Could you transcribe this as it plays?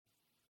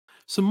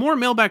Some more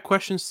mailbag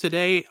questions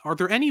today. Are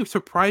there any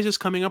surprises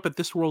coming up at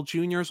this World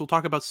Juniors? We'll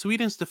talk about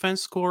Sweden's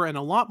defense score and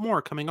a lot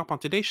more coming up on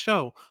today's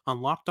show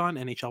on Locked On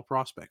NHL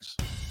Prospects.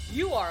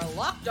 You are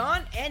Locked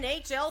On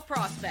NHL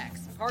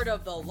Prospects, part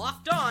of the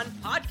Locked On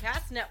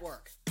Podcast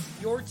Network.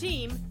 Your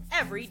team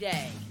every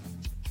day.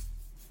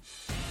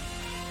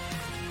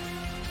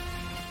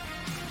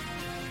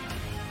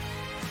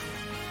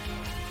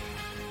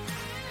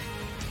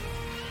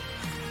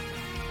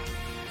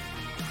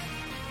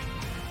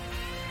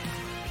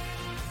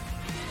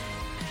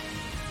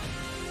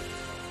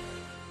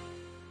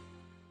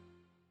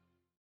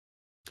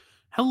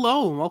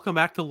 Hello, and welcome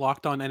back to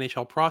Locked On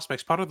NHL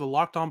Prospects, part of the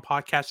Locked On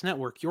Podcast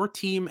Network, your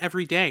team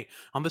every day.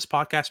 On this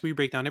podcast, we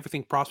break down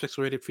everything prospects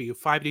related for you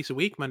 5 days a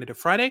week, Monday to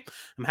Friday.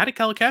 I'm Hattie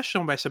Kalakash,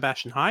 shown by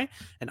Sebastian High,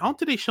 and on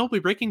today's show, we'll be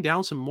breaking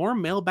down some more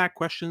mailbag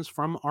questions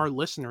from our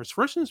listeners.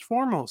 First and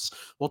foremost,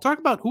 we'll talk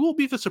about who will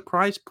be the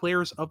surprise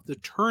players of the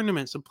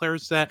tournament, some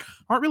players that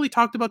aren't really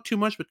talked about too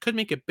much, but could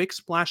make a big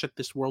splash at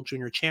this World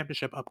Junior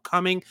Championship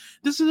upcoming.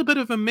 This is a bit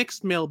of a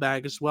mixed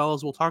mailbag, as well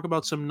as we'll talk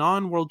about some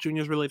non-World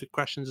Juniors related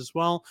questions as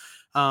well.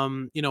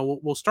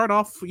 We'll start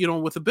off,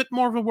 with a bit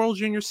more of a World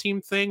Juniors team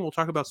thing. We'll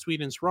talk about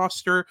Sweden's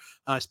roster,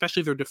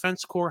 especially their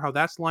defense core, how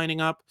that's lining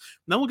up.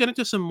 And then we'll get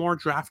into some more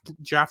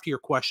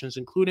draftier questions,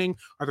 including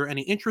are there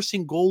any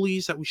interesting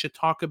goalies that we should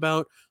talk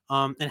about?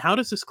 And how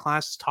does this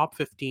class top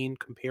 15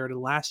 compare to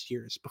last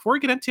year's? Before we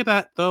get into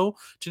that, though,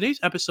 today's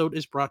episode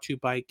is brought to you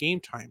by Game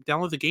Time.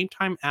 Download the Game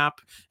Time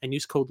app and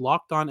use code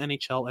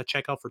LOCKEDONNHL at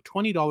checkout for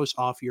 $20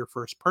 off your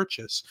first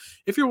purchase.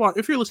 If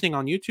you're listening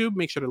on YouTube,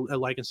 make sure to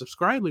like and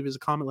subscribe. Leave us a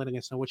comment letting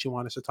us know what you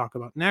want us to talk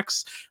about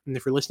next. And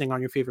if you're listening on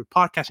your favorite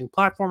podcasting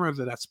platform,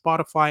 whether that's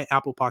Spotify,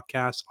 Apple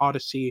Podcasts,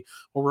 Odyssey,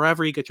 or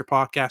wherever you get your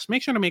podcasts,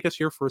 make sure to make us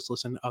your first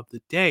listen of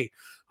the day.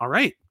 All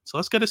right, so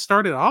let's get it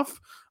started off.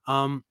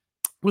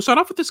 We'll start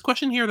off with this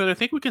question here that I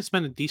think we can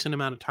spend a decent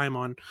amount of time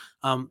on.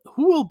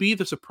 Who will be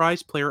the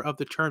surprise player of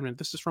the tournament?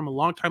 This is from a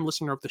longtime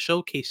listener of the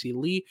show, Casey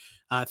Lee.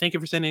 Thank you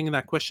for sending in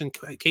that question,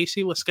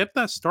 Casey. Let's get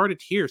that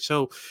started here.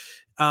 So,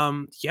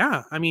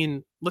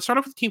 let's start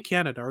off with Team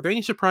Canada. Are there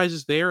any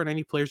surprises there and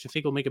any players you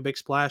think will make a big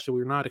splash that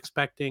we're not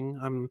expecting?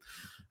 I'm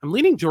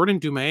leaning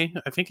Jordan Dumais.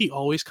 I think he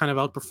always kind of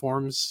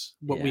outperforms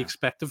what we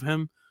expect of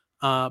him.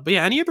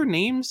 Any other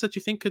names that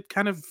you think could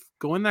kind of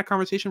go in that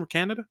conversation for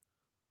Canada?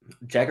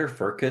 Jagger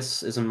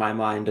Firkus is in my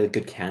mind a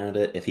good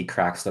candidate. If he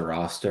cracks the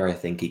roster, I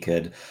think he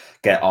could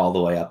get all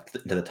the way up to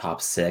the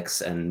top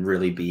six and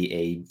really be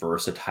a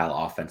versatile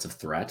offensive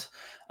threat.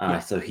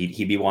 So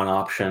he'd be one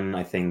option.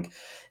 I think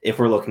if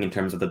we're looking in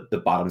terms of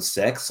the bottom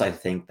six, I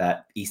think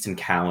that Easton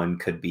Cowan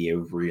could be a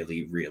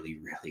really, really,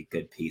 really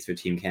good piece for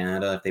Team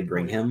Canada if they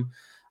bring him.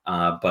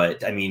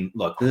 But I mean,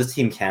 look, this is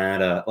Team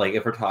Canada. Like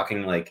if we're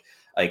talking like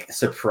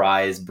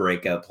surprise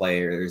breakout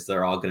players,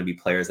 they're all going to be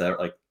players that are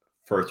like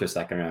first or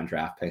second round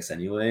draft picks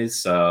anyways.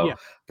 So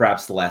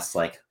perhaps less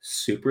like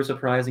super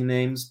surprising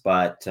names,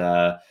 but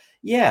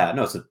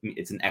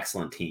it's an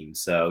excellent team.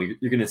 So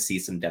you're going to see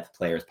some depth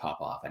players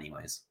pop off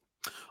anyways.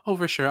 Oh,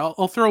 for sure.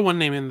 I'll throw one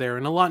name in there,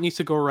 and a lot needs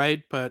to go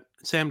right, but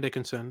Sam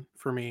Dickinson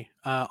for me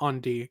on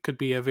D could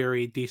be a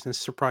very decent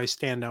surprise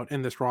standout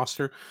in this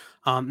roster.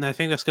 And I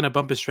think that's going to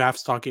bump his draft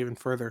stock even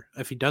further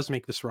if he does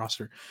make this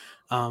roster.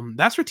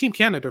 That's for Team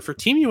Canada. For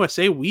Team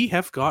USA, we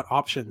have got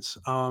options.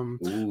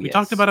 We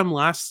talked about him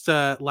last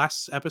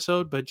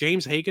episode, but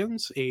James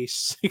Higgins, a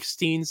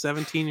 16,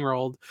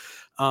 17-year-old,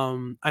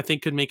 I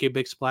think could make a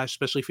big splash,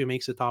 especially if he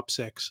makes the top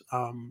six.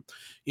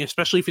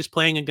 Especially if he's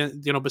playing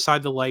against,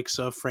 beside the likes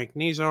of Frank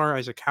Nazar,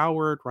 Isaac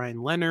Howard,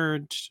 Ryan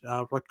Leonard,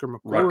 Rutger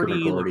McGroarty.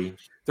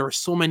 There are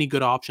so many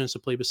good options to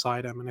play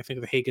beside him, and I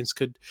think that Higgins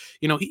could,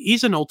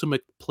 he's an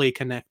ultimate play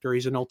connector.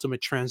 He's an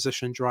ultimate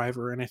transition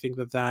driver, and I think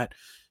that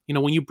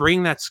when you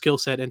bring that skill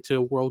set into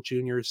a World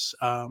Juniors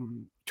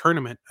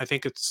tournament, I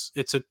think it's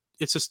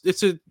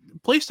a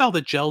play style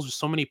that gels with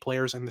so many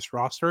players in this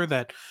roster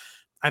that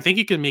I think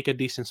he can make a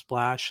decent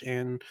splash.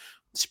 And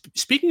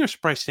speaking of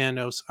surprise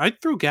standouts,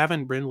 I'd throw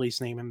Gavin Brindley's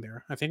name in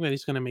there. I think that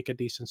he's going to make a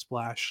decent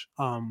splash.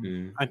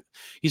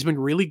 He's been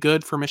really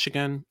good for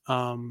Michigan,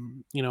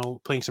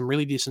 playing some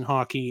really decent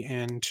hockey.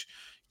 And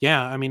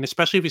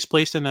especially if he's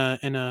placed on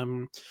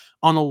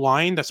a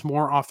line that's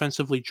more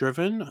offensively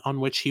driven, on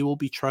which he will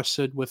be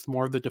trusted with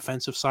more of the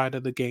defensive side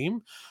of the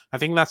game. I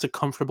think that's a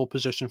comfortable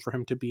position for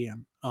him to be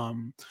in.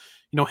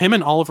 Him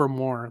and Oliver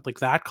Moore, like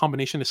that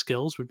combination of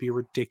skills would be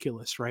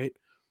ridiculous, right?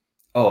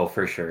 Oh,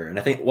 for sure. And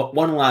I think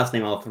one last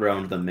name I'll throw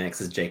into the mix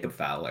is Jacob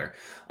Fowler.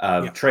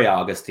 Trey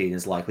Augustine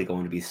is likely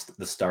going to be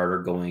the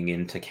starter going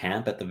into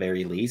camp at the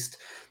very least.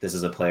 This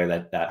is a player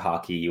that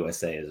Hockey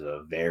USA is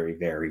very,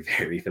 very,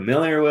 very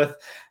familiar with.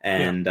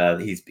 And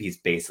he's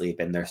basically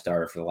been their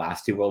starter for the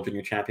last two World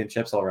Junior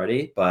Championships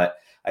already. But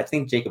I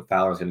think Jacob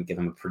Fowler is going to give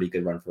him a pretty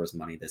good run for his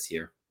money this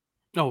year.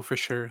 Oh, for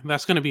sure.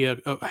 That's going to be a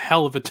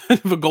hell of a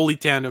goalie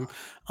tandem.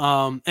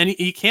 And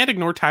you can't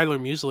ignore Tyler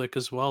Muslik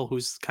as well,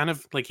 who's kind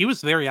of like he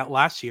was there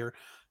last year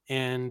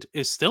and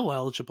is still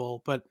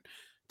eligible. But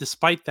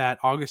despite that,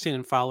 Augustine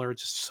and Fowler are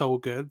just so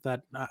good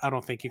that I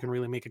don't think you can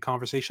really make a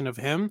conversation of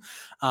him.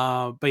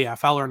 But yeah,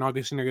 Fowler and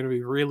Augustine are going to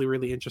be really,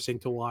 really interesting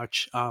to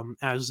watch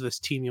as this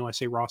Team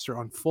USA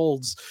roster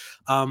unfolds.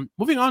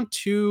 Moving on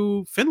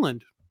to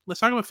Finland. Let's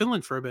talk about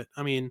Finland for a bit.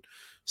 I mean,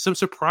 some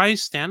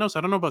surprise standouts.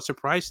 I don't know about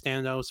surprise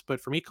standouts,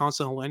 but for me,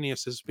 Constant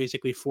Helenius is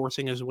basically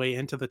forcing his way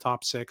into the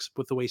top six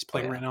with the way he's Oh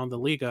playing right yeah. now in the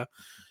Liga.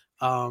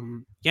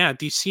 Yeah,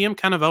 do you see him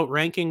kind of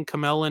outranking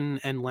Kamel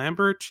and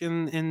Lambert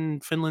in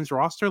Finland's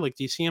roster? Like,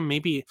 do you see him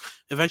maybe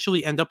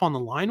eventually end up on the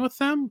line with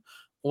them?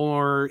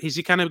 Or is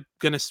he kind of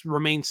going to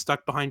remain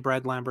stuck behind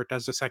Brad Lambert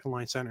as the second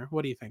line center?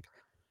 What do you think?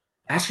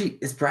 Actually,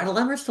 is Brad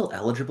Lemmer still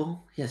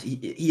eligible? Yes, he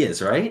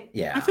is, right? I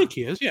Yeah. think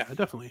he is. Yeah,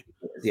 definitely.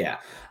 Yeah.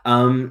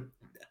 Um,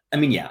 I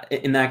mean, yeah,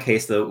 in that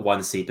case, the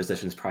 1C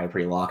position is probably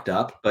pretty locked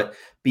up. But Yeah.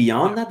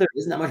 beyond that, there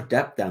isn't that much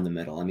depth down the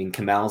middle. I mean,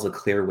 Kamal's a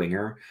clear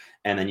winger,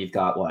 and then you've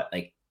got what,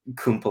 like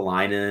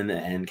Kumpalainen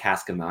and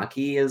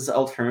Kaskamaki as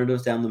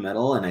alternatives down the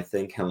middle. And I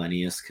think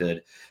Hellenius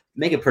could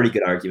make a pretty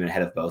good argument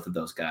ahead of both of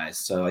those guys.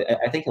 So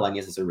I think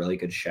Hellenius is a really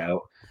good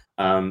shout.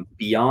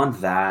 Beyond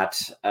that,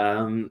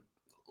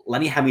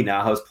 Lenny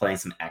Haminaho is playing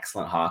some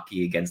excellent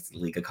hockey against the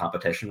Liga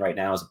competition right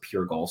now as a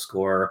pure goal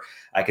scorer.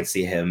 I could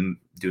see him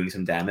doing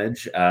some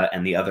damage.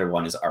 And the other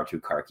one is Artu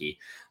Karki.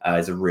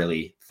 Is a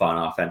really fun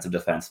offensive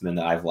defenseman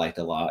that I've liked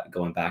a lot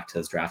going back to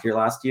his draft year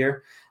last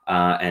year.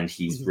 And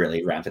he's Mhm.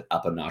 really ramped it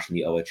up a notch in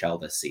the OHL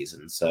this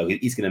season. So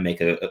he's going to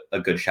make a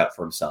good shot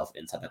for himself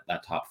inside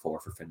that top four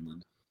for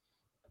Finland.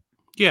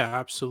 Yeah,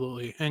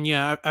 absolutely. And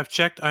yeah, I've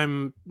checked.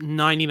 I'm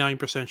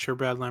 99% sure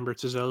Brad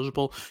Lamberts is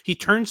eligible. He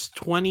turns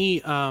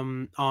 20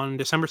 on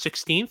December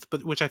 16th,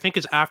 but which I think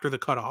is after the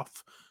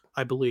cutoff,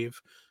 I believe.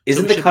 So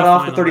Isn't we the should be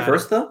cutoff the fine on that end.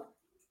 31st, though?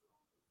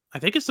 I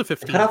think it's the The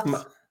cutoff,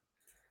 15th.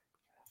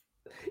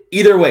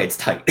 either way, it's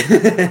tight.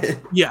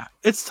 Yeah,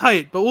 it's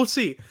tight, but we'll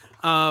see.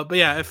 But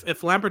yeah,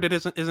 if Lambert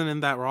isn't in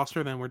that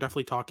roster, then we're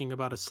definitely talking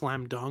about a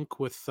slam dunk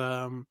with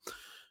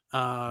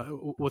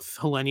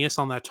Hellenius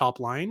on that top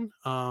line.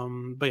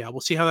 But yeah,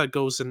 we'll see how that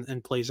goes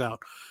and plays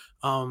out.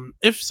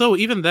 If so,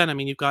 even then, I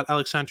mean, you've got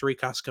Alexandre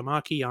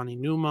Kaskamaki, Yanni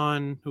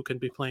Newman, who can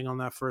be playing on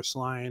that first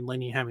line.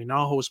 Lenny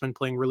Haminaho has been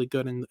playing really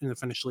good in the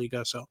Finnish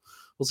Liga, so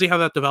we'll see how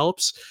that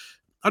develops.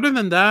 Other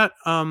than that,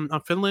 on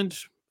Finland,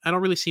 I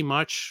don't really see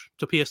much.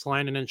 Topias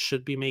Lainen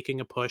should be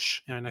making a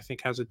push, and I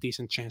think has a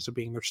decent chance of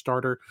being their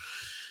starter.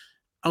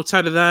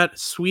 Outside of that,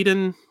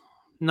 Sweden,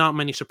 not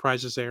many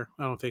surprises there.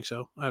 I don't think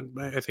so.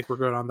 I think we're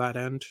good on that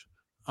end.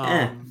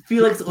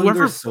 Felix Unger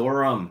Whoever,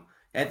 Sorum.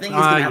 I think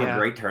he's gonna have a yeah.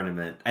 great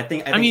tournament. I I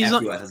think mean, he's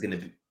not. FUS is gonna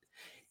be.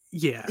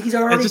 Yeah, He's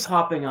I already just,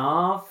 popping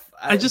off,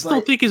 I just don't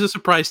but think he's a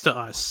surprise to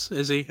us,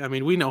 is he? I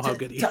mean, we know how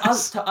good he to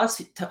us, is. to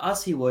us, to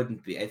us, he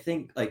wouldn't be. I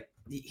think like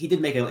he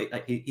did make it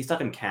like he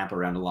stuck in camp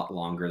around a lot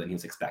longer than he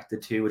was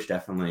expected to, which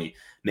definitely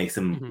makes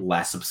him Mhm.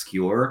 less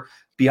obscure.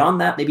 Beyond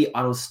that, maybe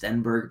Otto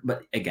Stenberg,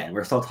 but again,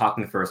 we're still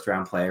talking first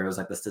round players.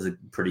 Like this is a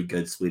pretty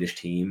good Swedish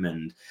team,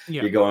 and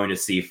Yeah, you're going to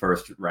see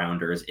first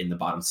rounders in the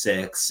bottom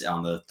six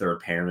on the third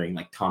pairing.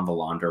 Like Tom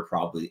Valander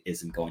probably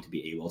isn't going to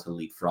be able to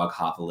leapfrog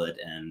Havelit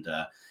and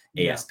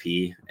yeah, ASP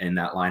in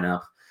that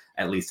lineup,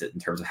 at least in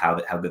terms of how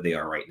good they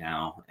are right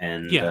now.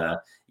 And yeah,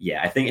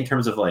 yeah, I think in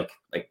terms of like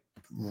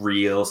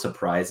real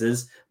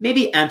surprises,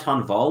 maybe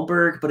Anton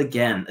Wahlberg, but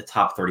again, a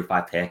top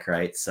 35 pick,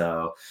 right?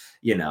 So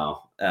you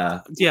know,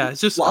 yeah.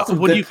 It's just lots of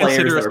what do good you players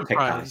consider a that were picked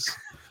high. surprise? Yeah.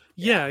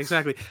 Yeah,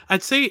 exactly.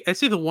 I'd say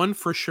the one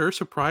for sure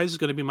surprise is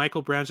going to be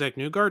Michael Brownjack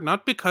Newgard.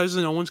 Not because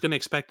no one's going to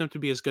expect him to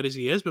be as good as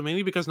he is, but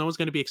mainly because no one's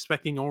going to be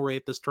expecting Norway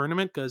at this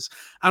tournament. Because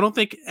I don't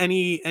think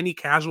any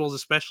casuals,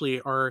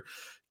 especially, are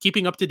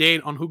keeping up to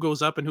date on who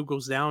goes up and who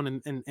goes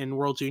down in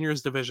World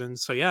Juniors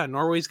divisions. So yeah,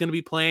 Norway's going to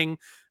be playing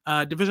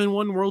Division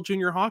One World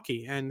Junior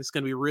hockey, and it's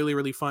going to be really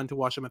really fun to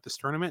watch them at this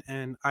tournament.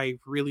 And I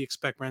really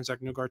expect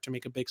Ranzak Newgard to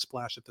make a big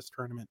splash at this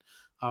tournament.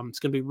 It's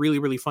going to be really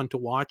really fun to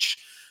watch.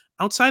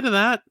 Outside of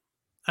that,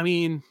 I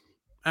mean,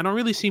 I don't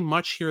really see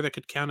much here that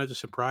could count as a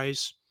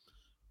surprise.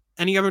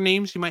 Any other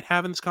names you might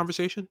have in this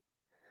conversation?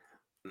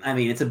 I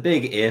mean, it's a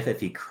big if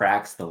he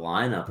cracks the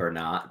lineup or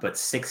not, but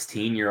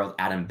 16-year-old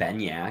Adam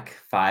Benyak,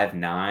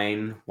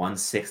 5'9",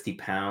 160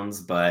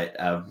 pounds, but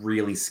a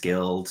really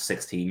skilled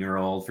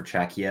 16-year-old for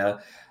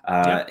Czechia.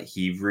 Yep.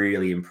 He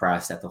really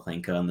impressed at the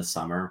Linka in the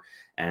summer,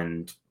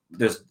 and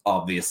there's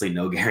obviously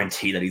no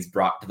guarantee that he's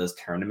brought to this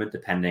tournament,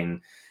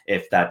 depending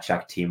if that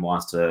Czech team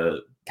wants to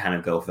kind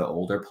of go for the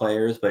older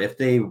players. But if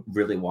they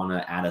really want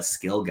to add a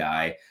skill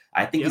guy,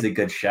 I think he's Yep. a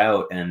good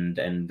shout, and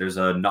there's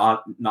a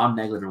not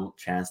non-negligible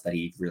chance that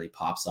he really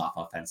pops off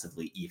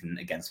offensively, even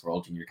against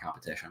World Junior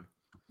competition.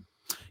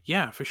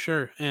 Yeah, for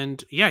sure.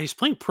 And yeah, he's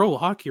playing pro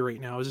hockey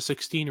right now as a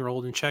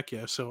 16-year-old in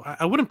Czechia. So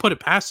I wouldn't put it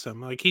past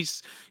him. Like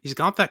he's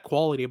got that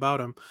quality about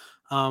him.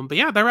 But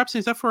yeah, that wraps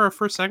things up for our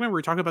first segment where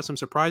we talk about some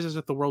surprises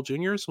at the World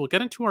Juniors. We'll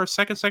get into our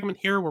second segment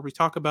here where we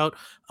talk about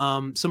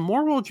some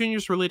more World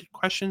Juniors related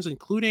questions,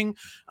 including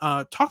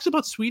talks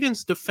about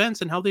Sweden's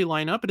defense and how they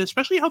line up, and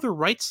especially how the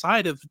right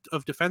side of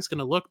defense going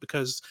to look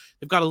because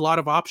they've got a lot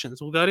of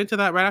options. We'll get into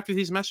that right after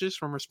these messages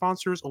from our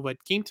sponsors over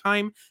at Game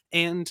Time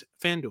and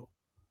FanDuel.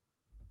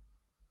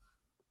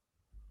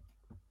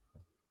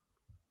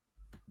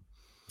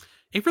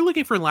 If you're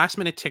looking for last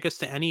minute tickets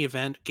to any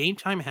event, Game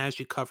Time has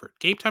you covered.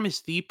 Game Time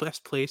is the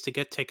best place to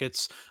get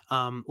tickets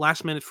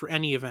last minute for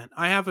any event.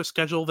 I have a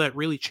schedule that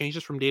really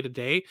changes from day to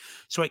day,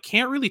 so I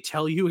can't really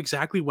tell you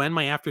exactly when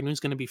my afternoon is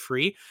going to be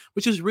free,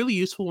 which is really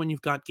useful when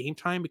you've got Game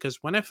Time because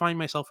when I find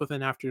myself with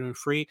an afternoon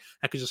free,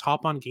 I can just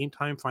hop on Game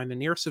Time, find the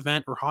nearest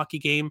event or hockey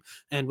game,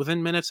 and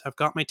within minutes, I've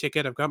got my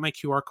ticket, I've got my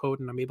QR code,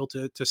 and I'm able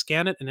to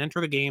scan it and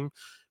enter the game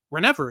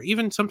whenever,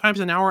 even sometimes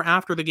an hour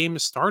after the game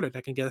has started,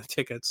 I can get a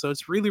ticket. So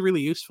it's really, really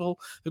useful.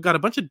 They've got a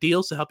bunch of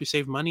deals to help you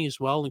save money as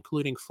well,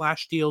 including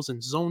flash deals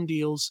and zone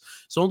deals.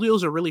 Zone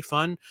deals are really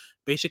fun.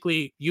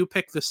 Basically, you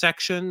pick the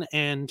section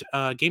and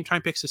Game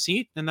Time picks a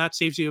seat, and that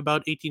saves you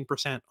about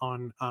 18%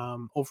 on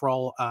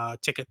overall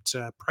ticket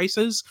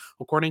prices,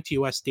 according to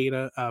US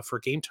data for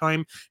Game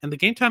Time. And the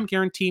Game Time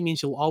guarantee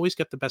means you'll always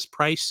get the best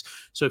price.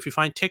 So if you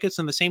find tickets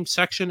in the same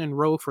section and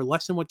row for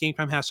less than what Game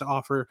Time has to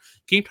offer,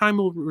 Game Time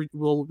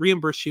will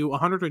reimburse you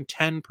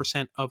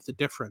 110% of the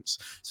difference.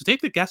 So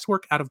take the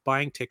guesswork out of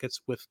buying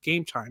tickets with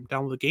Game Time.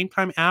 Download the Game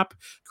Time app,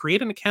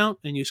 create an account,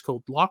 and use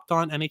code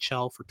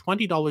LOCKEDONNHL for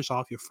 $20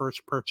 off your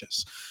first purchase.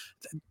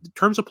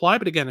 Terms apply,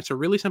 but again, it's a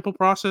really simple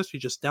process. You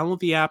just download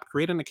the app,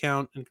 create an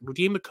account, and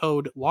redeem the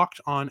code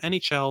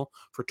LOCKEDONNHL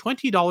for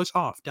 $20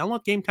 off.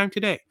 Download Game Time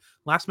today.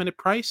 Last minute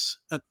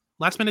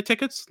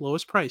tickets,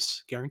 lowest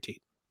price,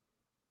 guaranteed.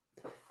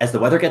 As the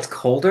weather gets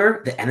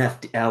colder, the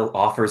NFL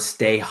offers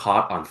stay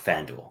hot on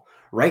FanDuel.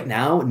 Right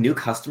now, new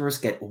customers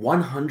get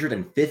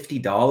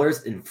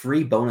 $150 in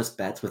free bonus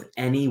bets with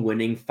any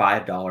winning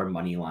 $5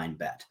 moneyline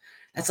bet.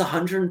 That's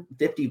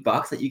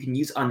 $150 that you can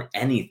use on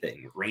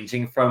anything,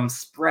 ranging from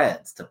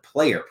spreads to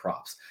player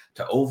props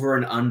to over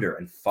and under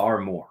and far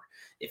more.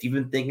 If you've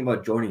been thinking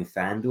about joining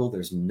FanDuel,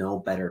 there's no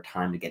better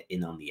time to get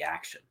in on the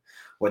action.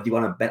 Whether you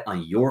want to bet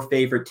on your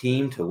favorite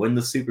team to win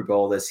the Super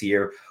Bowl this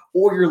year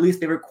or your least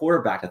favorite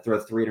quarterback to throw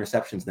 3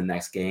 interceptions in the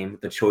next game,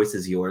 the choice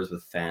is yours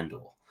with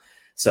FanDuel.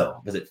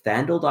 So visit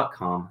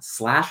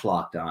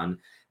fanduel.com/lockedon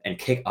and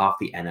kick off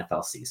the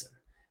NFL season.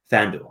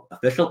 FanDuel,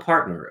 official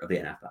partner of the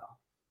NFL.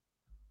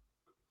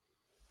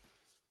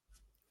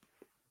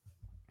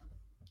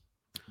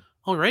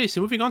 Alrighty, so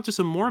moving on to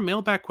some more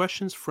mailbag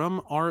questions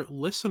from our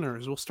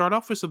listeners. We'll start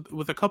off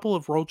with a couple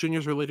of World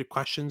Juniors related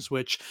questions,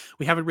 which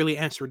we haven't really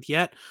answered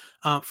yet.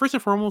 First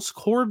and foremost,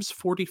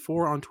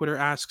 Corbs44 on Twitter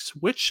asks,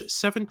 which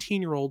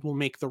 17-year-old will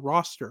make the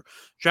roster?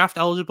 Draft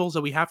eligibles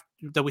that we have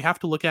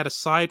to look at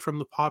aside from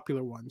the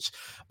popular ones.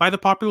 By the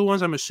popular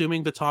ones, I'm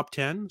assuming the top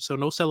 10. So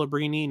no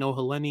Celebrini, no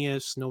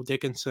Hellenius, no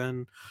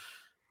Dickinson.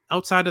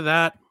 Outside of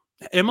that,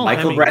 Emil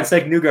Michael Hemming.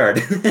 Bratzek Newgard.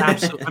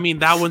 Absolutely. I mean,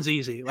 that one's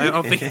easy. Like, I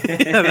don't think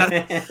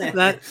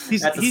that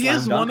he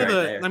is one of the.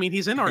 There. I mean,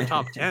 he's in our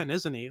top 10,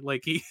 isn't he?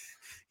 Like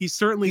he's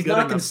certainly he's good not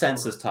a enough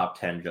consensus top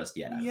 10 just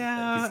yet.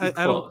 Yeah, he's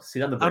close.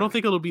 He's on the brink. I don't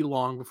think it'll be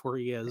long before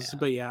he is. Yeah.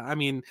 But yeah, I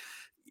mean,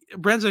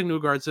 Brenzig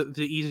Newgard's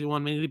the easy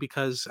one, mainly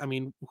because I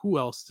mean, who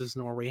else does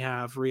Norway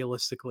have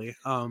realistically?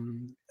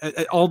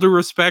 All due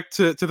respect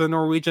to the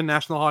Norwegian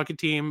national hockey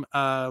team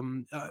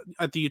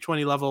at the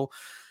U20 level,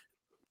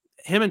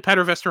 him and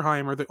Petter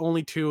Vesterheim are the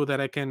only two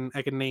that I can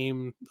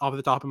name off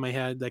the top of my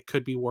head that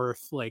could be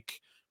worth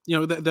like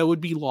that would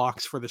be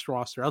locks for this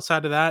roster.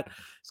 Outside of that,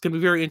 it's going to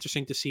be very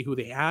interesting to see who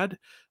they add.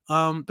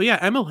 But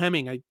yeah, Emil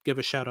Hemming, I give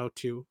a shout out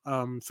to.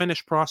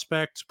 Finnish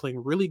prospect,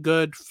 playing really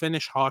good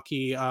Finnish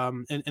hockey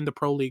in the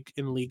Pro League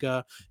in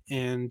Liga,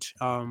 and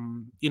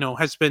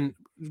has been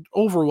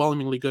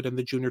overwhelmingly good in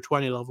the junior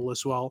 20 level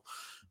as well.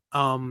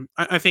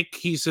 I think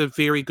he's a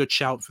very good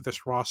shout for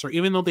this roster.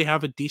 Even though they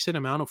have a decent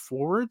amount of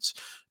forwards,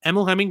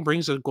 Emil Hemming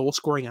brings a goal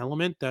scoring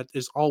element that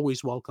is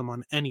always welcome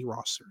on any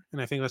roster,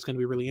 and I think that's going to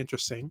be really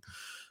interesting.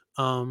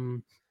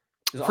 For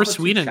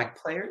Sweden,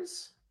 Czech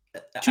players.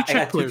 Two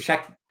Czech players.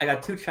 I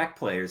got 2 Czech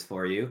players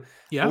for you.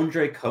 Yeah.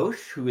 Ondrej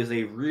Koš, who is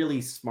a really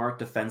smart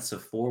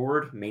defensive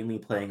forward, mainly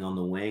playing on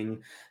the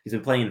wing. He's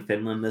been playing in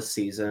Finland this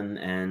season,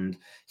 and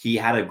he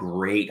had a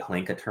great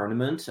Hlinka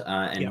tournament,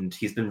 and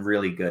he's been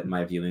really good in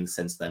my viewing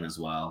since then as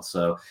well.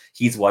 So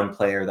he's one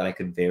player that I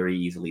could very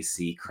easily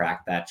see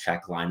crack that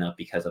Czech lineup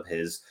because of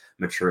his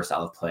mature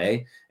style of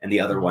play. And the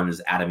other one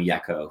is Adam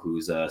Yeko,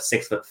 who's a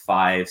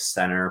 6'5"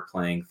 center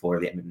playing for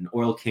the Edmonton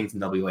Oil Kings in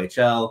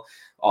WHL.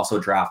 Also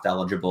draft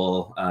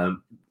eligible.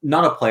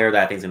 Not a player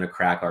that I think is going to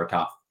crack our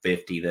top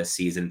 50 this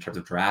season in terms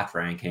of draft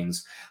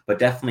rankings, but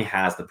definitely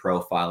has the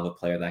profile of a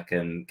player that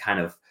can kind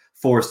of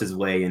force his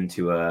way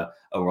into a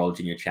World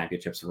Junior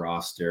Championships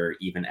roster,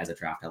 even as a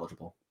draft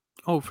eligible.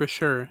 Oh, for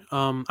sure.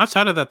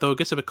 Outside of that, though, it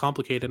gets a bit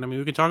complicated. I mean,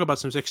 we can talk about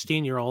some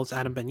 16-year-olds,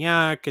 Adam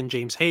Benyak and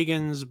James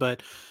Hagens,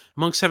 but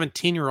among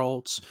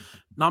 17-year-olds,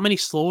 not many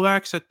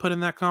Slovaks that put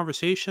in that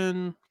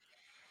conversation.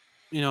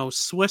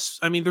 Swiss,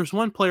 I mean, there's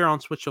one player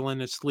on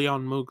Switzerland, it's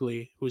Leon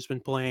Mugli, who's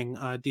been playing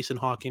decent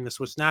hockey in the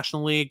Swiss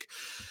National League.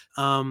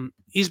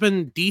 He's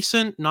been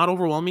decent, not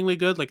overwhelmingly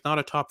good, like not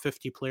a top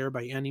 50 player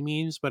by any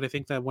means, but I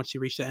think that once you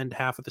reach the end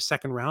half of the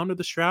second round of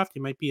this draft, he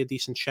might be a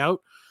decent shout.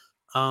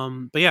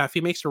 But yeah, if he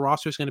makes the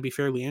roster, it's going to be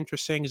fairly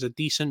interesting. He's a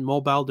decent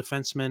mobile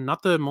defenseman,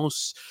 not the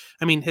most,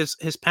 I mean, his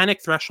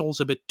panic threshold's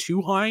a bit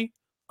too high.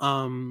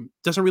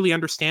 Doesn't really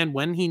understand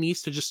when he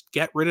needs to just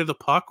get rid of the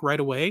puck right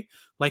away,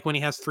 like when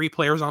he has 3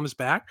 players on his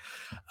back.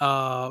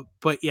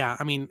 But yeah,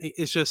 I mean,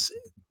 it's just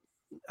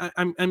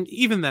I'm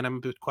even then I'm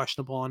a bit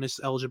questionable on his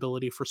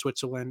eligibility for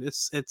Switzerland.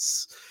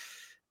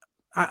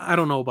 I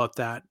don't know about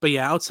that, but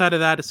yeah, outside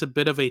of that, it's a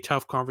bit of a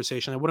tough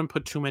conversation. I wouldn't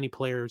put too many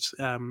players,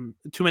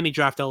 too many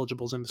draft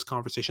eligibles in this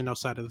conversation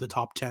outside of the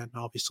top 10,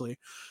 obviously.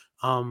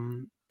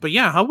 But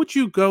yeah, how would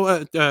you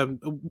go?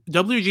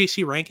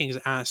 WGC Rankings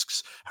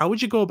asks, how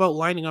would you go about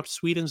lining up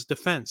Sweden's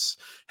defense?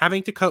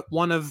 Having to cut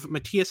one of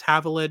Matthias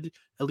Havelid,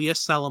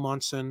 Elias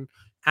Salomonsson,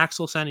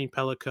 Axel Sandin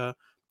Pellikka,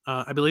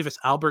 I believe it's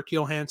Albert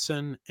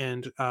Johansson,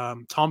 and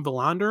Tom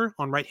Villander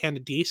on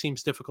right-handed D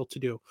seems difficult to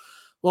do.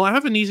 Well, I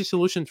have an easy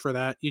solution for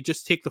that. You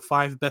just take the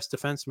 5 best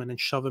defensemen and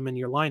shove them in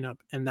your lineup,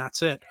 and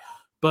that's it.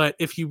 But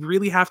if you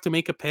really have to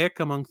make a pick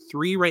among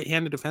 3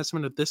 right-handed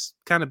defensemen of this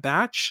kind of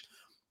batch,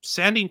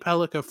 Sandin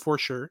Pellikka for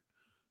sure.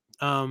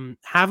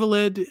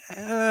 Havelid,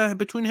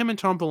 between him and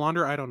Tom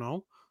Villander, I don't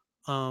know.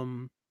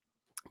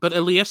 But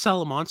Elias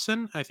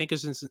Salomonsson, I think,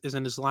 is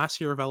in his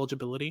last year of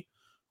eligibility,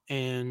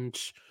 and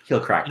He'll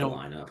crack you the know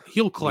lineup.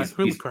 he'll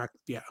He's crack.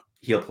 Yeah.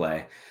 he'll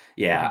play.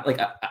 Yeah, Mhm. like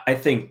I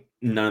think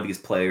none of these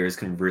players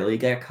can really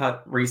get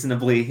cut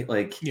reasonably.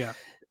 Like Yeah.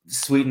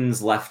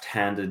 Sweden's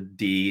left-handed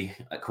D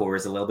core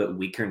is a little bit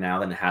weaker now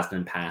than it has been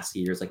in past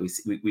years. Like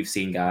we've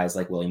seen guys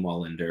like William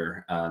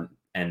Wallinder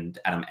and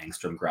Adam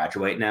Engstrom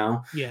graduate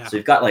now. Yeah. So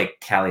you've got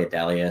like Callie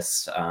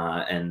Adelius,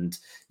 and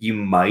you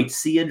might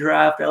see a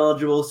draft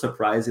eligible,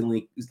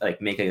 surprisingly,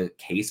 like make a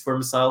case for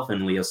himself,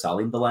 and Leo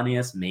Salim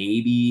Belenius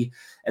maybe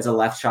as a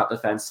left shot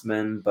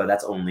defenseman, but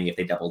that's only if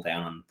they double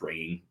down on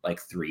bringing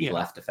like 3 Yeah.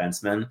 left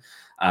defensemen.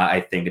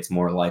 I think it's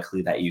more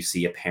likely that you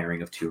see a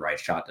pairing of 2 right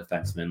shot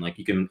defensemen. Like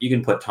you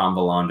can put Tom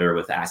Villander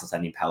with Axel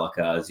Sandin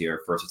Pellikka as your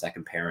first or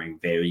second pairing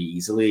very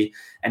easily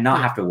and not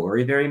Yeah. have to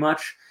worry very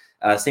much.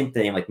 Same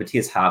thing, like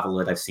Matthias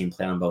Havelid, I've seen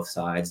play on both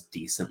sides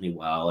decently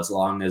well, as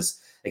long as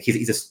like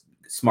he's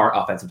a smart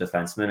offensive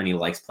defenseman and he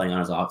likes playing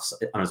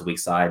on his weak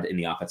side in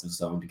the offensive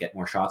zone to get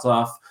more shots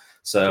off.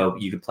 So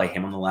you could play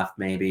him on the left,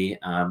 maybe.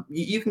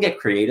 You can get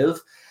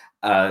creative.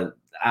 I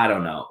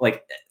don't know.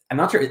 Like I'm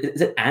not sure.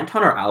 Is it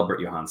Anton or Albert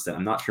Johansson?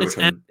 I'm not sure It's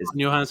which Anton one is.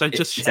 Johansson. I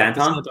just It's checked. It's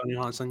Anton. Anton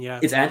Johansson. Yeah.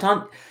 It's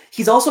Anton.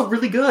 He's also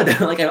really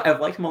good. Like I've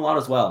liked him a lot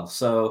as well.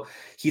 So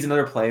he's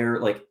another player.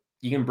 Like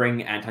you can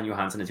bring Anton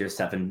Johansson as your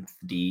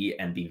 7D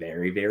and be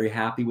very, very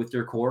happy with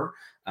your core.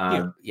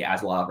 Yeah. He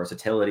has a lot of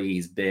versatility.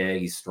 He's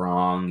big. He's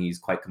strong. He's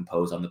quite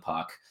composed on the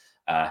puck.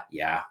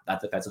 Yeah,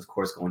 that defensive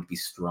core is going to be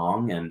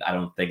strong, and I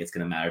don't think it's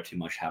going to matter too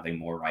much having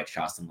more right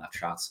shots than left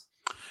shots.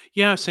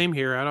 Yeah, same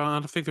here. I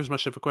don't think there's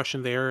much of a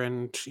question there,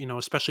 and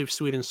especially if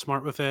Sweden's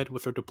smart with it,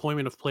 with their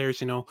deployment of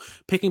players,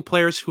 picking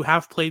players who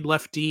have played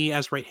left D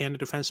as right-handed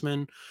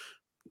defensemen.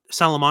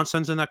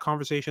 Salamonsson's in that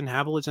conversation.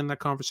 Havelid's in that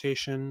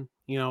conversation.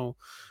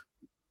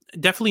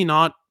 Definitely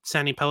not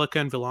Sandy Pelika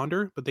and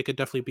Villander, but they could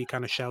definitely be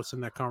kind of shouts in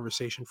that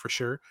conversation for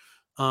sure.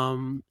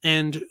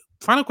 And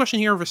final question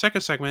here of our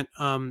second segment.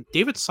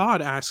 David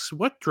Sod asks,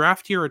 what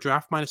draft year or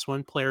draft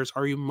 -1 players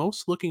are you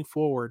most looking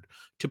forward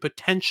to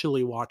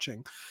potentially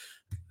watching?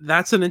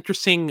 That's an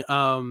interesting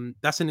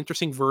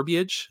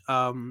verbiage.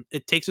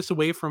 It takes us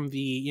away from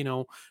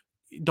the,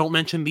 don't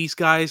mention these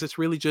guys. It's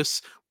really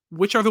just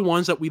which are the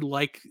ones that we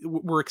like,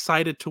 we're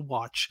excited to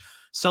watch.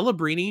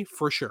 Celebrini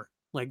for sure.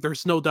 Like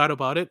there's no doubt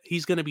about it.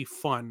 He's going to be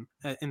fun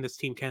in this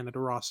Team Canada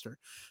roster.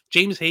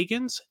 James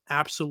Hagen's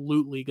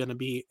absolutely going to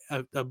be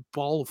a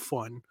ball of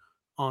fun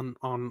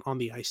on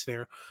the ice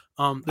there.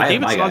 But I have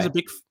David my Saad's a guy.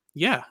 big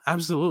yeah,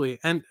 absolutely.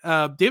 And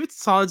David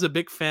Saad's a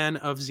big fan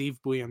of Zeev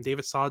Buyam.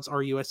 David Saad's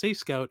our USA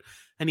scout,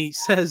 and he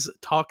says,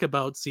 talk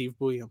about Zeev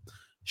Buyam.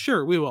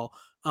 Sure, we will.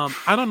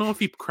 I don't know if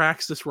he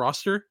cracks this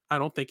roster. I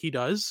don't think he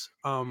does.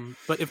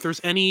 But if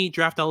there's any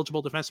draft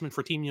eligible defenseman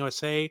for Team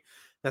USA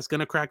that's going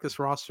to crack this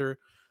roster,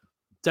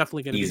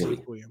 definitely going to be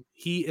Zeev Easily. Buyam.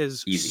 He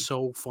is Easy.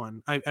 so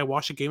fun. I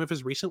watched a game of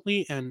his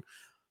recently, and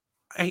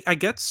I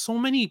get so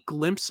many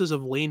glimpses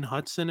of Lane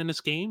Hudson in his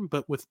game,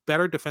 but with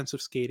better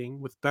defensive skating,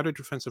 with better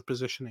defensive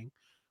positioning.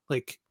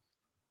 Like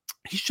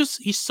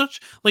he's such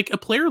like a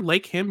player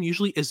like him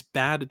usually is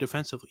bad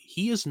defensively.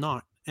 He is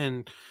not.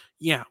 And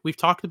yeah, we've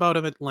talked about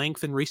him at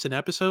length in recent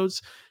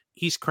episodes.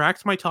 He's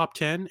cracked my top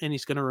 10 and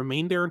he's going to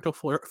remain there until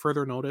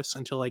further notice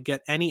until I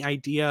get any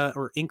idea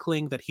or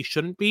inkling that he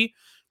shouldn't be.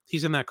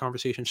 He's in that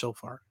conversation so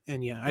far.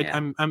 And yeah,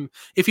 Yeah. I'm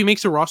if he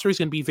makes a roster, he's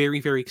going to be very,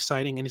 very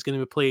exciting and he's going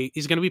to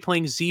be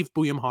playing Zeev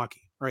Buyam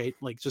hockey, right?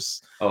 Like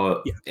just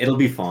Oh, yeah, it'll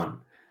be fun.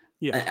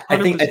 yeah, I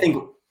think I 100%.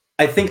 think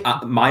I think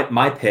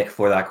my pick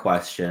for that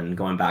question,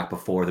 going back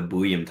before the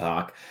Booyam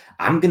talk,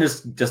 I'm gonna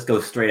just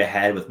go straight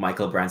ahead with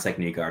Michael Brandsek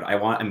Nygaard.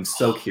 I'm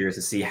so curious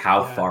to see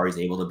how Yeah. far he's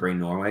able to bring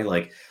Norway.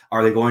 Like,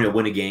 are they going to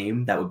win a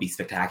game? That would be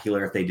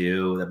spectacular if they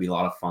do. That'd be a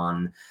lot of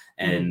fun, Mhm.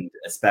 and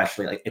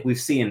especially like if we've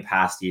seen in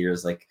past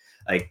years,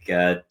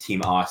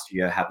 Team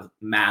Austria have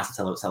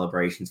massive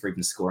celebrations for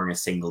even scoring a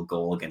single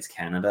goal against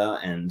Canada,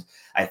 and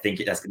I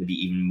think that's going to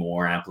be even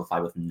more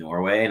amplified with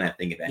Norway. And I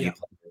think if any Yeah.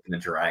 player is going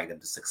going to drag them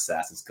to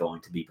success is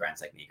going to be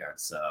Brandon Nygaard.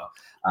 So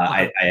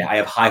Okay. I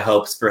have high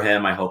hopes for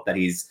him. I hope that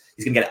he's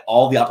going to get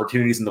all the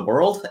opportunities in the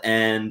world,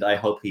 and I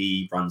hope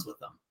he runs with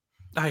them.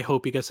 I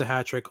hope he gets a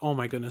hat trick. Oh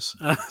my goodness.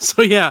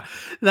 So yeah,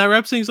 that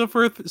wraps things up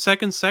for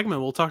second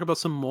segment. We'll talk about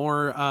some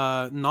more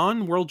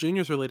non-World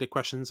Juniors related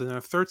questions in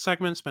our third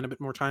segment. Spend a bit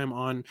more time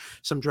on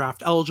some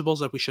draft eligibles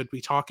that we should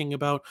be talking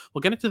about.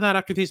 We'll get into that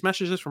after these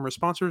messages from our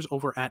sponsors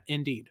over at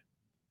Indeed.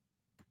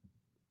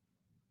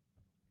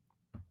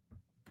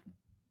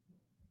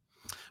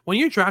 When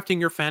you're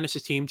drafting your fantasy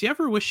team, do you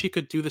ever wish you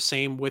could do the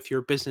same with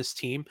your business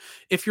team?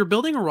 If you're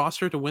building a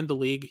roster to win the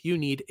league, you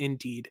need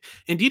Indeed.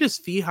 Indeed is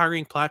the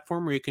hiring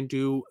platform where you can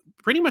do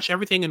pretty much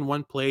everything in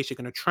one place. You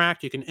can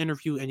attract, you can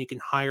interview, and you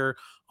can hire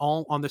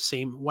all on the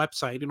same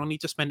website. You don't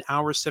need to spend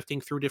hours sifting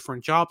through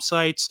different job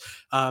sites,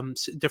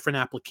 different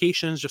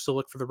applications just to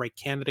look for the right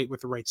candidate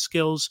with the right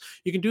skills.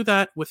 You can do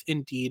that with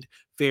Indeed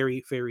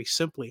very, very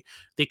simply.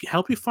 They can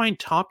help you find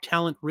top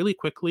talent really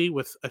quickly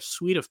with a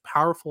suite of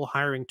powerful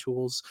hiring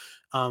tools.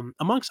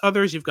 Amongst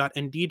others, you've got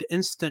Indeed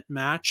Instant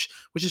Match,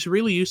 which is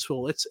really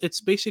useful.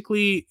 It's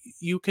basically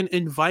you can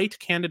invite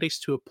candidates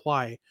to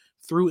apply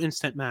through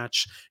Instant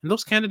Match, and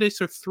those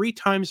candidates are 3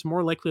 times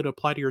more likely to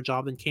apply to your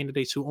job than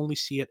candidates who only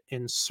see it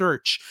in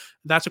search.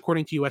 That's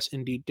according to US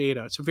Indeed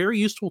data. It's a very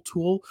useful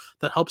tool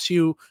that helps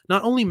you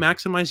not only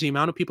maximize the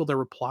amount of people that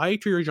reply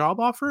to your job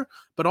offer,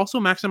 but also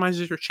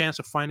maximizes your chance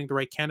of finding the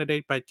right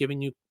candidate by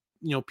giving you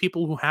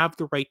people who have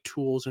the right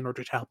tools in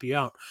order to help you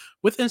out.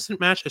 With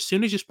Instant Match, as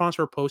soon as you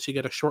sponsor a post, you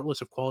get a short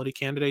list of quality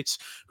candidates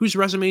whose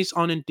resumes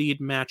on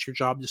Indeed match your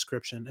job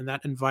description, and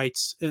that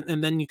invites,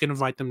 and then you can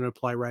invite them to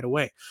apply right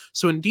away.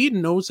 So Indeed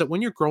knows that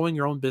when you're growing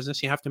your own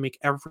business, you have to make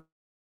every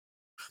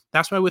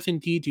that's why with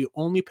Indeed, you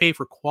only pay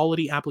for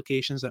quality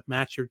applications that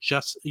match your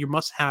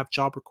must-have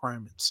job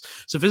requirements.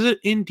 So visit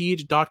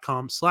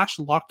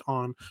indeed.com/locked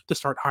on to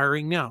start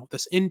hiring now.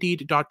 That's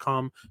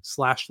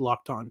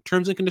indeed.com/locked on.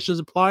 Terms and conditions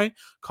apply.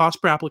 Cost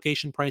per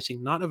application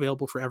pricing not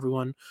available for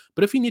everyone,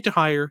 but if you need to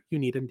hire, you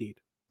need Indeed.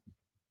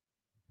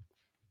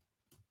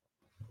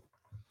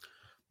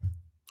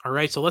 All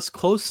right, so let's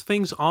close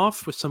things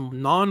off with some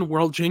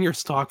non-World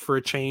Juniors talk for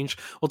a change.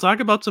 We'll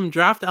talk about some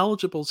draft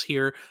eligibles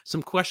here,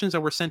 some questions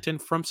that were sent in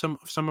from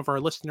some of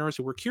our listeners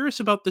who were curious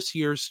about this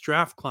year's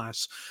draft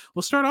class.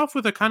 We'll start off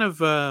with a kind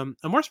of a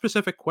more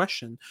specific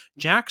question.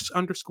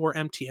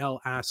 Jax_MTL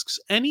asks,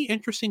 any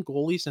interesting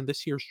goalies in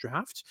this year's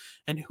draft,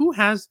 and who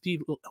was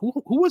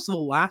the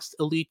last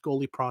elite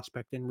goalie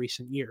prospect in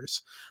recent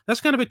years? That's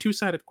kind of a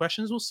two-sided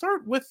question. We'll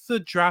start with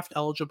the draft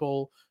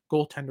eligible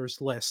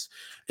goaltenders list.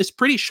 It's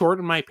pretty short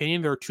in my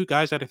opinion. There are 2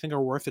 guys that I think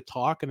are worth a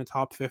talk in the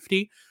top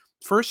 50.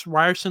 First,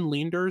 Ryerson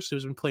Leanders,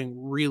 who's been playing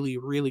really,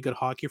 really good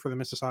hockey for the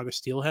Mississauga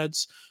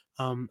Steelheads.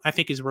 I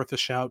think he's worth a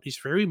shout. He's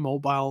very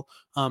mobile,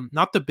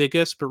 not the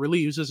biggest, but really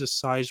uses his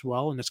size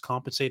well and is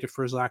compensated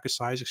for his lack of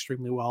size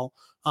extremely well.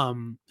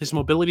 His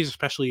mobility is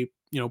especially,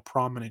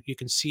 prominent. You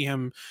can see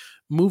him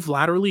move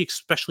laterally,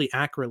 especially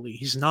accurately.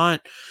 He's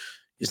not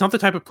the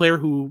type of player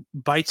who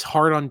bites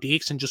hard on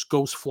dekes and just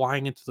goes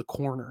flying into the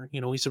corner.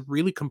 He's a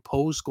really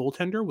composed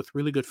goaltender with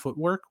really good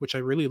footwork, which I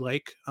really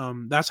like.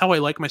 That's how I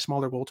like my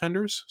smaller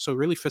goaltenders. So it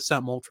really fits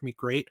that mold for me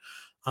great.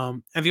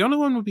 And the other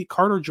one would be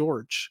Carter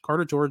George.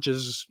 Carter George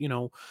is,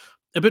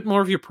 a bit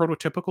more of your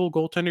prototypical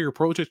goaltender, your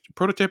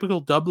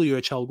prototypical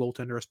WHL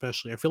goaltender,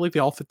 especially. I feel like they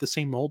all fit the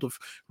same mold of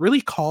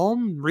really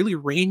calm, really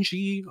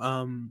rangy,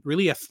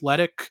 really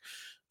athletic,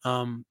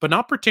 but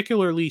not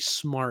particularly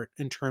smart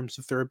in terms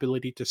of their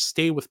ability to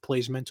stay with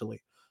plays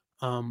mentally.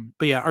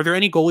 But yeah, are there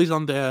any goalies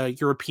on the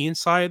European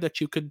side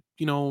that you could,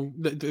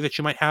 that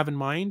you might have in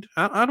mind?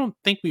 I don't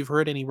think we've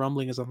heard any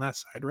rumblings on that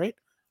side, right?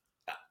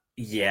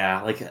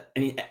 Yeah, like I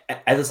mean,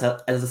 as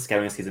the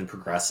scouting season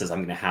progresses, I'm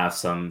going to have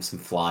some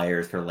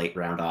flyers for late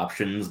round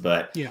options,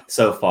 but Yeah.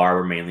 so far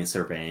we're mainly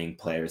surveying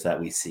players that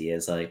we see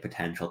as like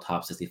potential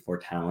top 64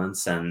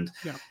 talents, and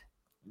Yeah.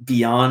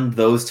 beyond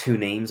those 2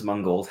 names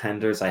among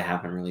goaltenders, I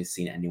haven't really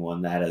seen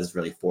anyone that has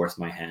really forced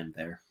my hand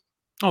there.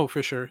 Oh,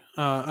 for sure.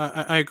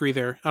 I agree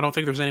there. I don't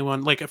think there's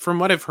anyone like from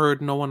what I've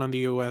heard, no one on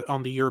the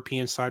on the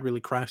European side really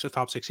cracks the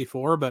top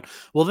 64. But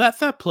will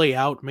that play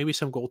out? Maybe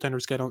some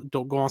goaltenders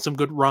don't go on some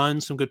good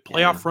runs, some good Yeah.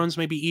 playoff runs,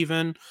 maybe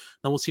even.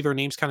 Then we'll see their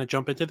names kind of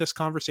jump into this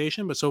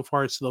conversation. But so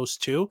far, it's those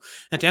 2.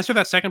 And to answer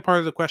that second part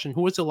of the question,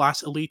 who was the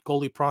last elite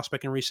goalie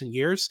prospect in recent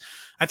years?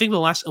 I think the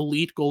last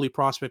elite goalie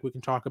prospect we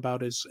can talk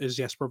about is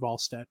Jesper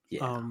Wallstedt.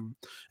 Yeah.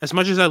 As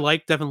much as I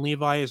like Devin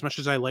Levi, as much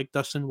as I like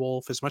Dustin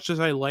Wolf, as much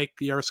as I like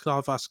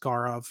Yaroslav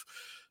Askarov,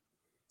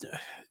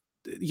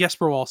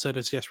 Jesper Wallstedt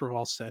is Jesper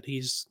Wallstedt.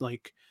 He's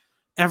like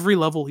every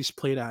level he's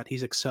played at,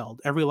 he's excelled.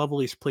 Every level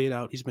he's played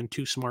out, he's been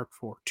too smart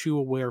for, too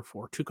aware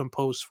for, too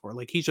composed for.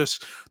 Like he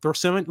just there's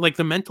some like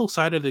the mental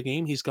side of the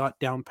game he's got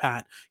down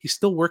pat. He's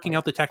still working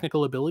out the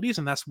technical abilities,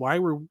 and that's why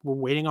we're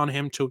waiting on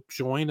him to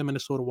join the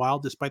Minnesota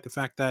Wild, despite the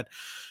fact that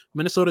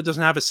Minnesota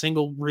doesn't have a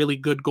single really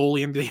good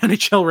goalie in the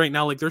NHL right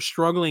now. Like they're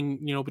struggling,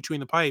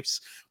 between the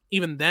pipes.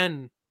 Even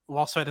then,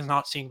 Wallstedt is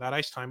not seeing that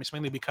ice time, it's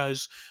mainly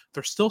because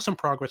there's still some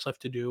progress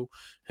left to do.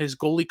 His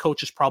goalie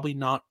coach is probably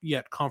not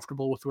yet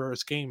comfortable with where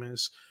his game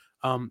is.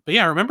 But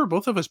yeah, I remember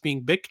both of us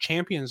being big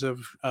champions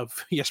of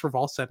Jesper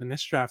Wallstedt in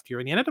this draft year,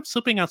 and he ended up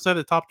slipping outside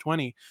the top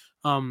 20.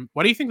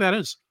 Why do you think that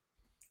is?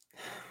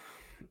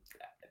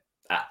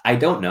 I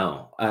don't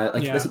know.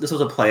 Like Yeah, this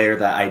was a player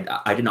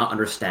that I did not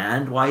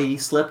understand why he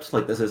slipped.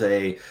 Like this is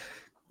a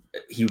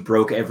he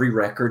broke every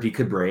record he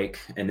could break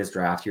in his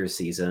draft year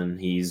season.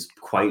 He's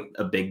quite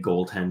a big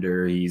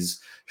goaltender. He's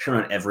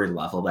shown at every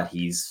level that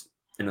he's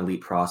an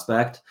elite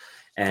prospect.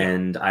 yeah,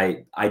 And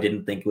I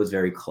didn't think it was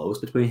very close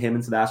between him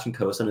and Sebastian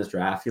Cossa in his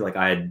draft. Like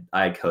I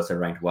had Cossa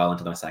ranked well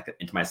into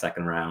my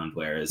second round,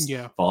 whereas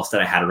yeah,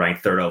 Falstead I had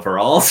ranked third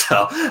overall.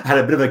 So I had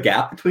a bit of a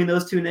gap between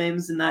those two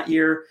names in that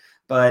year.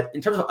 But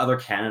in terms of other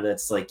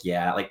candidates, like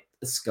yeah, like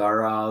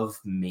Skarov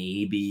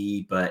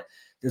maybe, but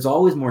there's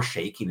always more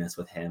shakiness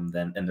with him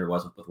than there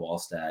was with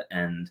Wallstedt,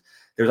 and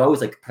there's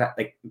always like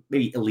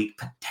maybe elite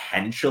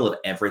potential if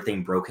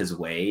everything broke his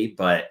way.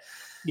 But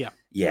yeah.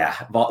 yeah,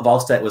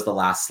 Wallstedt was the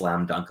last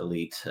slam dunk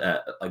elite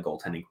a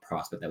goaltending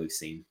prospect that we've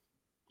seen.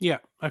 Yeah,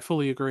 I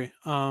fully agree.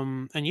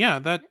 And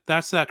yeah,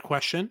 that's that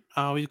question.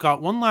 We've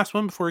got one last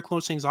one before we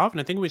close things off,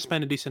 and I think we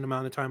spent a decent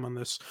amount of time on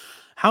this.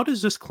 How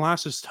does this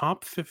class's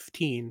top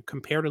 15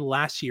 compare to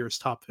last year's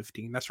top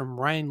 15? That's from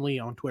Ryan Lee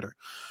on Twitter.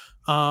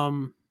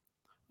 Um,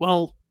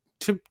 well,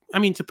 to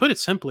put it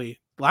simply,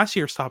 last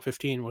year's top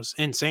 15 was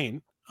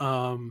insane.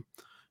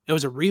 It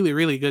was a really,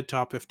 really good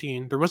top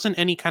 15. There wasn't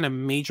any kind of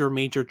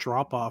major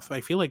drop off.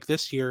 I feel like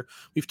this year,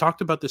 we've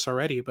talked about this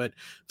already, but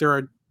there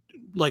are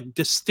like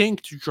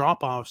distinct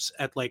drop offs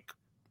at like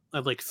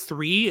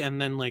 3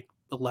 and then like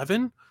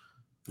 11.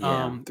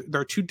 Yeah,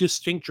 There are two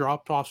distinct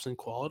drop offs in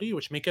quality,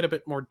 which make it a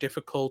bit more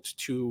difficult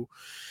to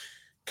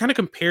kind of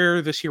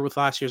compare this year with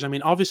last year's. I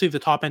mean, obviously the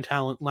top end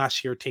talent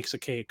last year takes a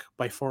cake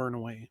by far and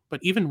away, but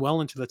even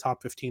well into the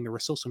top 15, there were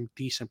still some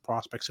decent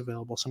prospects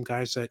available. Some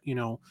guys that,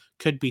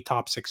 could be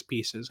top 6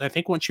 pieces. I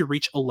think once you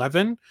reach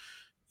 11,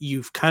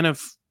 you've kind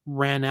of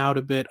ran out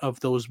a bit of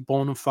those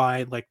bona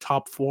fide like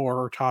top 4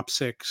 or top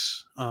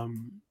 6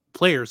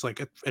 players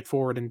like at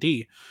forward and D.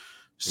 yeah.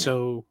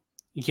 So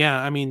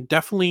yeah, I mean,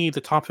 definitely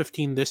the top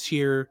 15 this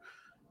year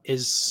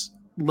is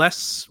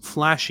less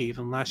flashy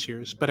than last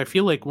year's, but I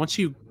feel like once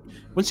you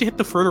hit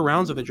the further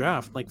rounds of the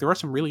draft, like there are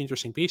some really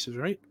interesting pieces,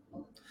 right?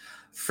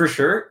 For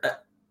sure.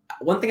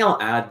 One thing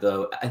I'll add,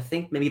 though, I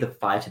think maybe the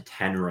 5 to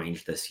 10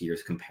 range this year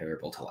is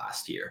comparable to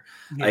last year.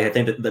 Yeah. I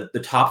think that the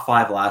top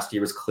five last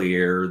year was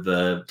clear.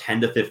 The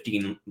 10 to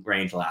 15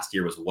 range last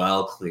year was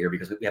well clear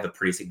because we have a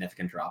pretty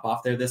significant drop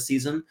off there this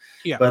season.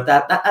 Yeah. But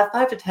that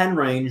 5 to 10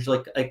 range,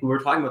 like we were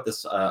talking about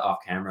this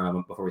off camera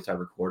before we started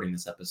recording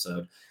this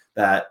episode,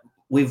 that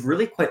we've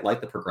really quite liked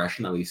the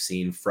progression that we've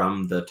seen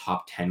from the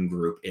top 10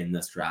 group in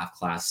this draft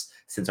class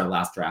since our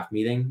last draft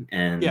meeting. Yeah.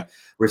 And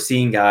we're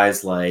seeing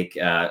guys like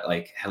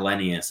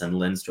Hellenius and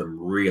Lindstrom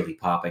really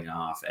popping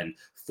off and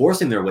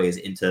forcing their ways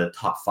into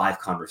top 5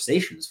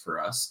 conversations for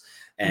us.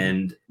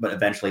 Mhm. But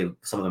eventually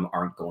some of them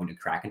aren't going to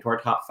crack into our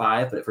top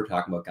 5. But if we're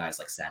talking about guys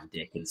like Sam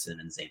Dickinson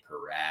and Zane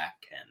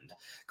Perek and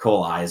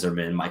Cole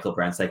Iserman, Michael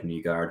Brandsteick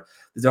Nygard,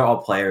 these are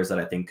all players that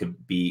I think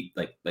could be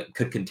like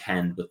could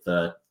contend with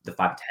the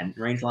 5 to 10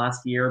 range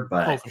last year. Oh,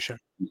 But for sure.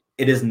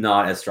 it is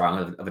not as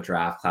strong of a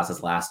draft class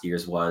as last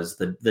year's was.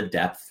 The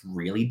depth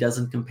really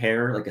doesn't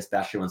compare, like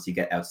especially once you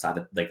get outside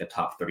of like the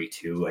top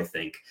 32. I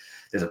think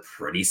there's a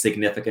pretty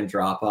significant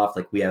drop off.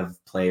 Like we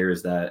have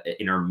players that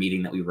in our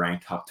meeting that we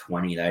ranked top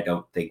 20 that I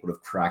don't think would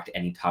have cracked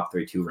any top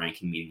 32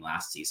 ranking meeting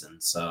last season.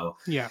 So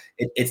Yeah.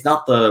 it's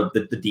not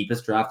the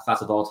deepest draft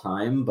class of all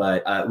time,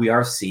 but we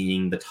are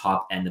seeing the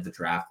top end of the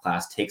draft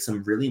class take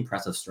some really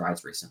impressive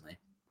strides recently.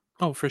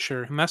 Oh, for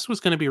sure. And that's what's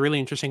going to be really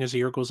interesting as the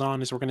year goes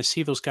on is we're going to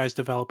see those guys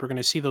develop. We're going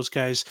to see those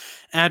guys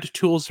add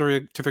tools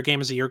to their game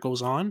as the year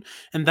goes on.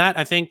 And that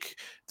I think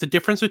the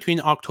difference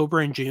between October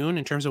and June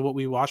in terms of what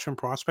we watch from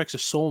prospects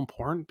is so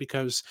important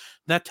because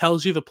that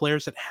tells you the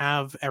players that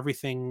have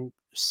everything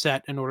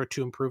set in order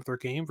to improve their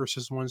game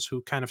versus ones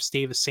who kind of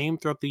stay the same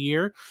throughout the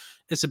year.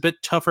 It's a bit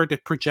tougher to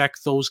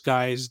project those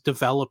guys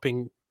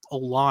developing a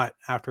lot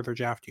after their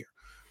draft year.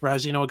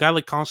 Whereas, a guy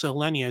like Consul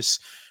Hellenius,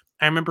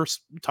 I remember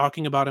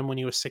talking about him when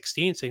he was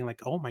 16, saying like,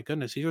 "Oh my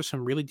goodness, these are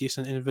some really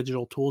decent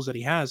individual tools that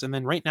he has." And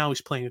then right now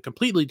he's playing a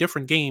completely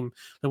different game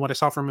than what I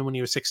saw from him when he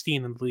was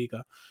 16 in the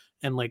Liga.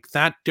 And like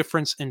that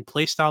difference in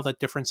play style, that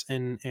difference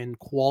in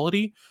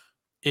quality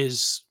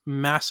is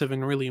massive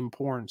and really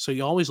important. So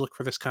you always look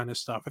for this kind of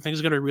stuff. I think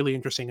it's going to be really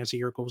interesting as the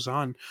year goes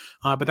on.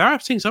 But that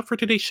wraps things up for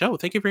today's show.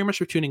 Thank you very much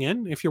for tuning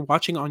in. If you're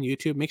watching on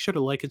YouTube, make sure to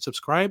like and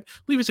subscribe.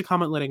 Leave us a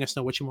comment letting us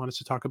know what you want us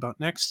to talk about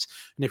next.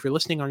 And if you're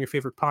listening on your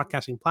favorite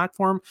podcasting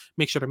platform,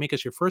 make sure to make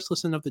us your first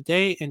listen of the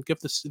day and give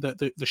this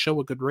the show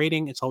a good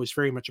rating. It's always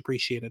very much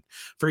appreciated.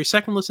 For your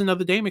second listen of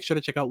the day, make sure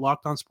to check out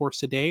Locked On Sports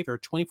Today. They're a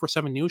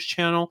 24/7 news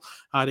channel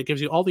that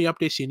gives you all the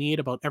updates you need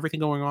about everything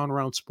going on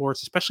around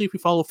sports, especially if you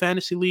follow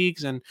fantasy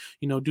leagues and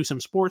do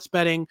some sports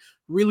betting.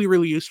 Really,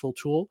 really useful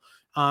tool.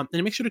 And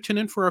make sure to tune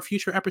in for our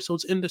future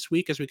episodes in this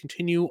week as we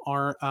continue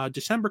our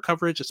December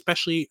coverage,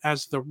 especially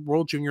as the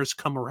World Juniors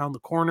come around the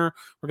corner.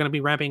 We're going to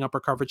be ramping up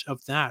our coverage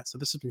of that. So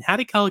this has been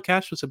Hattie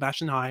Kalakash with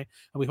Sebastian High,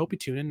 and we hope you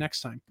tune in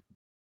next time.